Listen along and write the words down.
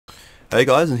Hey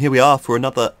guys, and here we are for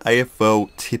another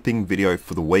AFL tipping video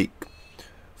for the week.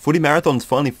 Footy marathon's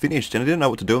finally finished and I didn't know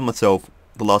what to do with myself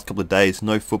the last couple of days.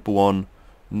 No football on,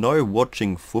 no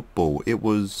watching football. It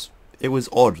was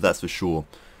odd, that's for sure.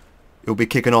 It'll be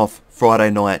kicking off Friday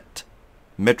night,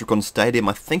 Metricon Stadium.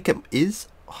 I think it is,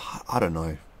 I don't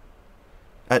know,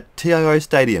 at TIO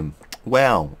Stadium.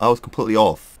 Wow, I was completely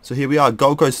off. So here we are,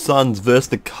 Gold Coast Suns versus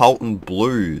the Carlton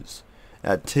Blues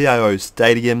at TIO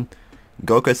Stadium.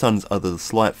 Gold Coast Suns are the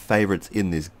slight favourites in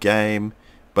this game,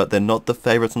 but they're not the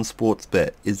favourites on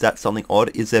Sportsbet. Is that something odd?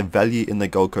 Is there value in the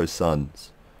Gold Coast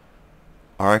Suns?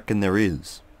 I reckon there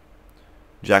is.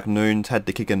 Jack Noons had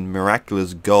to kick a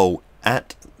miraculous goal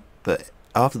after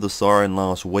the siren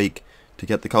last week to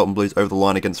get the Carlton Blues over the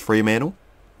line against Fremantle.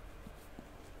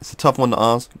 It's a tough one to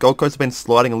ask. Gold Coast have been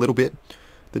sliding a little bit.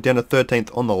 They're down to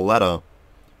 13th on the ladder.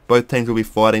 Both teams will be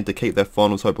fighting to keep their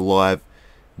finals hope alive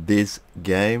this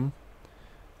game.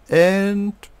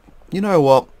 And you know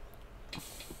what?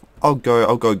 I'll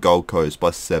go Gold Coast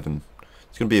by 7.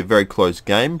 It's going to be a very close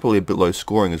game, probably a bit low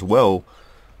scoring as well.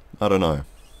 I don't know.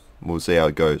 We'll see how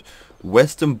it goes.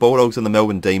 Western Bulldogs and the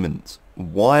Melbourne Demons.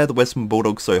 Why are the Western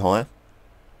Bulldogs so high?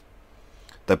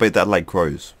 They beat the Adelaide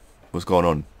Crows. What's going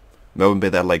on? Melbourne beat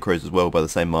the Adelaide Crows as well by the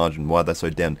same margin. Why are they so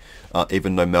down?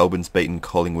 Even though Melbourne's beaten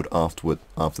Collingwood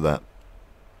after that.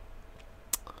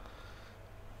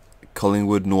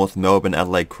 Collingwood, North Melbourne,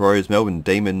 Adelaide Crows. Melbourne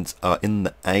Demons are in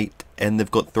the 8 and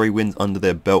they've got 3 wins under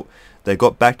their belt. They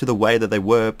got back to the way that they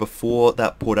were before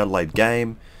that Port Adelaide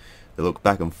game. They look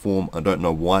back in form. I don't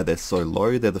know why they're so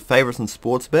low. They're the favourites in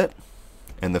Sportsbet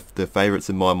and they're favourites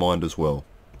in my mind as well.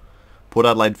 Port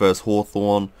Adelaide versus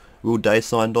Hawthorn. Will Day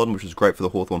signed on, which is great for the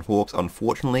Hawthorn Hawks.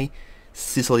 Unfortunately,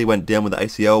 Sicily went down with the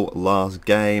ACL last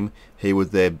game. He was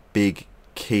their big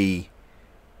key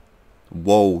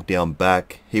wall down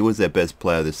back. He was their best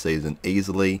player this season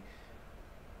easily.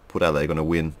 Put out they're going to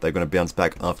win. They're going to bounce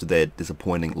back after their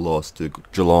disappointing loss to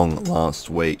Geelong last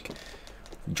week.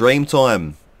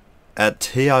 Dreamtime at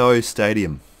TIO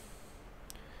Stadium.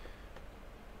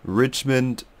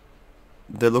 Richmond,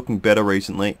 they're looking better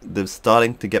recently. They're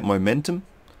starting to get momentum.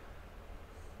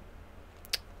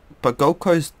 But Gold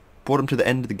Coast brought them to the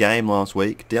end of the game last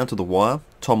week, down to the wire.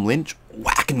 Tom Lynch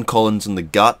whacking Collins in the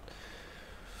gut.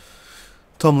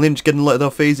 Tom Lynch getting let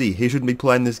off easy. He shouldn't be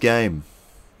playing this game.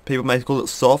 People may call it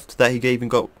soft that he even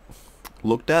got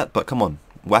looked at, but come on.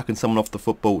 Whacking someone off the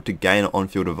football to gain an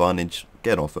on-field advantage.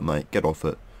 Get off it, mate. Get off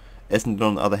it. Essendon,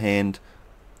 on the other hand,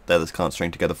 they just can't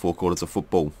string together 4 quarters of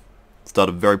football.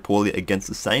 Started very poorly against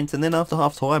the Saints, and then after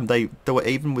half-time, they were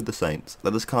even with the Saints.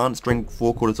 They just can't string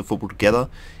 4 quarters of football together.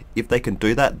 If they can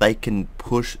do that, they can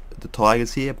push the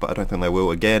Tigers here, but I don't think they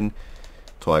will. Again,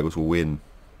 Tigers will win.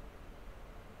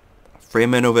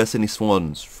 Fremantle vs Sydney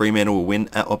Swans. Fremantle will win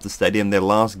at Optus Stadium, their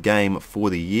last game for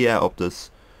the year at Optus.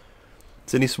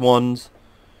 Sydney Swans,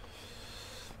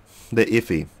 they're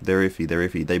iffy. They're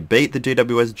iffy. They beat the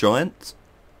GWS Giants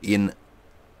in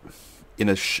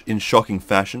shocking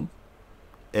fashion,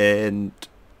 and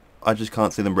I just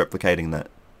can't see them replicating that.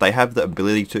 They have the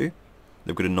ability to.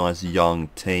 They've got a nice young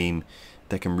team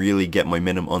that can really get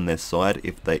momentum on their side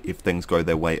if things go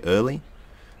their way early.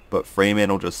 But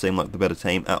Fremantle just seem like the better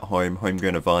team at home. Home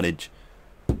ground advantage.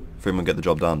 Fremantle get the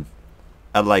job done.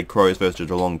 Adelaide Crows versus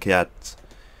Geelong Cats.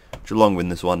 Geelong win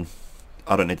this one.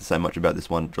 I don't need to say much about this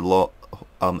one.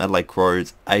 Adelaide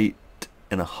Crows,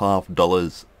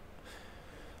 $8.50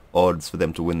 odds for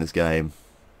them to win this game.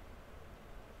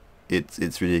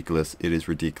 It's ridiculous. It is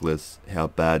ridiculous how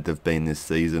bad they've been this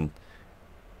season.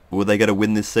 Will they get a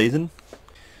win this season?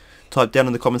 Type down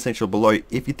in the comment section below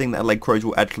if you think that Adelaide Crows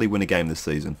will actually win a game this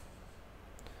season.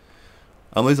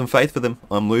 I'm losing faith for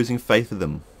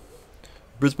them.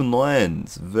 Brisbane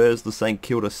Lions versus the St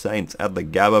Kilda Saints at the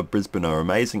Gabba. Brisbane are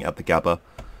amazing at the Gabba.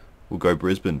 We'll go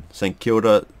Brisbane. St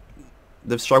Kilda,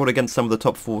 they've struggled against some of the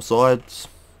top 4 sides.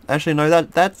 Actually, no,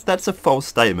 that's a false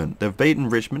statement. They've beaten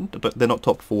Richmond. They're not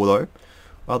top 4 though.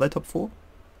 Are they top 4?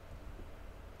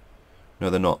 No,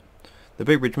 they're not. They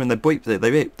beat Richmond. They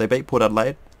beat Port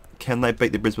Adelaide. Can they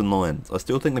beat the Brisbane Lions? I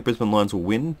still think the Brisbane Lions will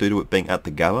win due to it being at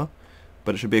the Gabba,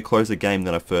 but it should be a closer game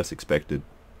than I first expected.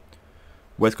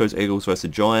 West Coast Eagles versus the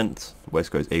Giants.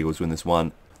 West Coast Eagles win this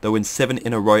one. They'll win 7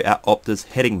 in a row at Optus,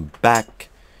 heading back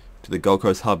to the Gold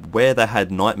Coast hub where they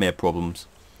had nightmare problems.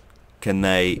 Can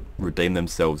they redeem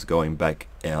themselves going back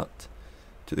out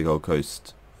to the Gold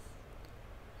Coast?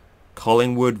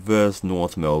 Collingwood versus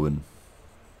North Melbourne.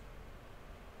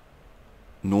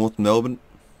 North Melbourne,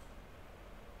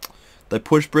 they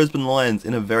pushed Brisbane Lions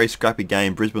in a very scrappy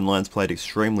game. Brisbane Lions played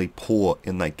extremely poor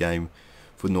in that game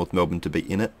for North Melbourne to be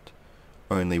in it.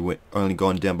 Only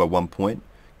gone down by 1 point.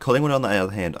 Collingwood on the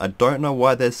other hand, I don't know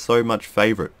why there's so much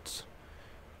favourites.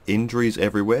 Injuries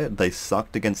everywhere. They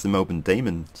sucked against the Melbourne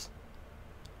Demons.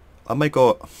 I may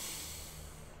go...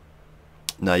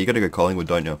 No, you got to go Collingwood,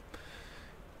 don't you?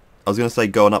 I was going to say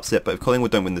go and upset, but if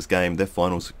Collingwood don't win this game, their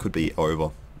finals could be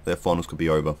over. Their finals could be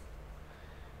over.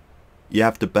 You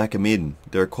have to back them in.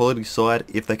 They're a quality side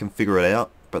if they can figure it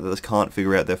out, but they just can't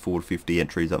figure out their forward 50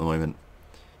 entries at the moment.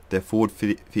 Their forward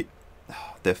 50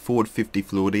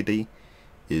 fluidity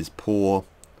is poor.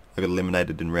 I got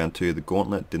eliminated in round 2 of the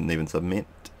gauntlet, didn't even submit.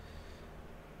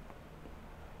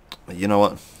 You know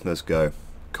what? Let's go.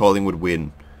 Collingwood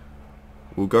win.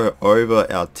 We'll go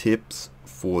over our tips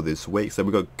for this week. So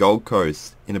we've got Gold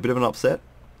Coast in a bit of an upset.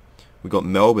 We've got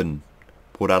Melbourne,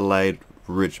 Port Adelaide,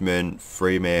 Richmond,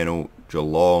 Fremantle,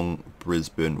 Geelong,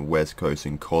 Brisbane, West Coast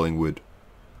and Collingwood.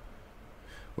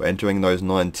 We're entering those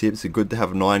 9 tips. It's good to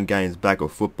have 9 games back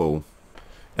of football.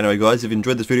 Anyway guys, if you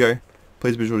enjoyed this video,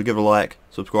 please be sure to give it a like,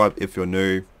 subscribe if you're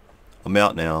new. I'm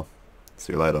out now.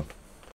 See you later.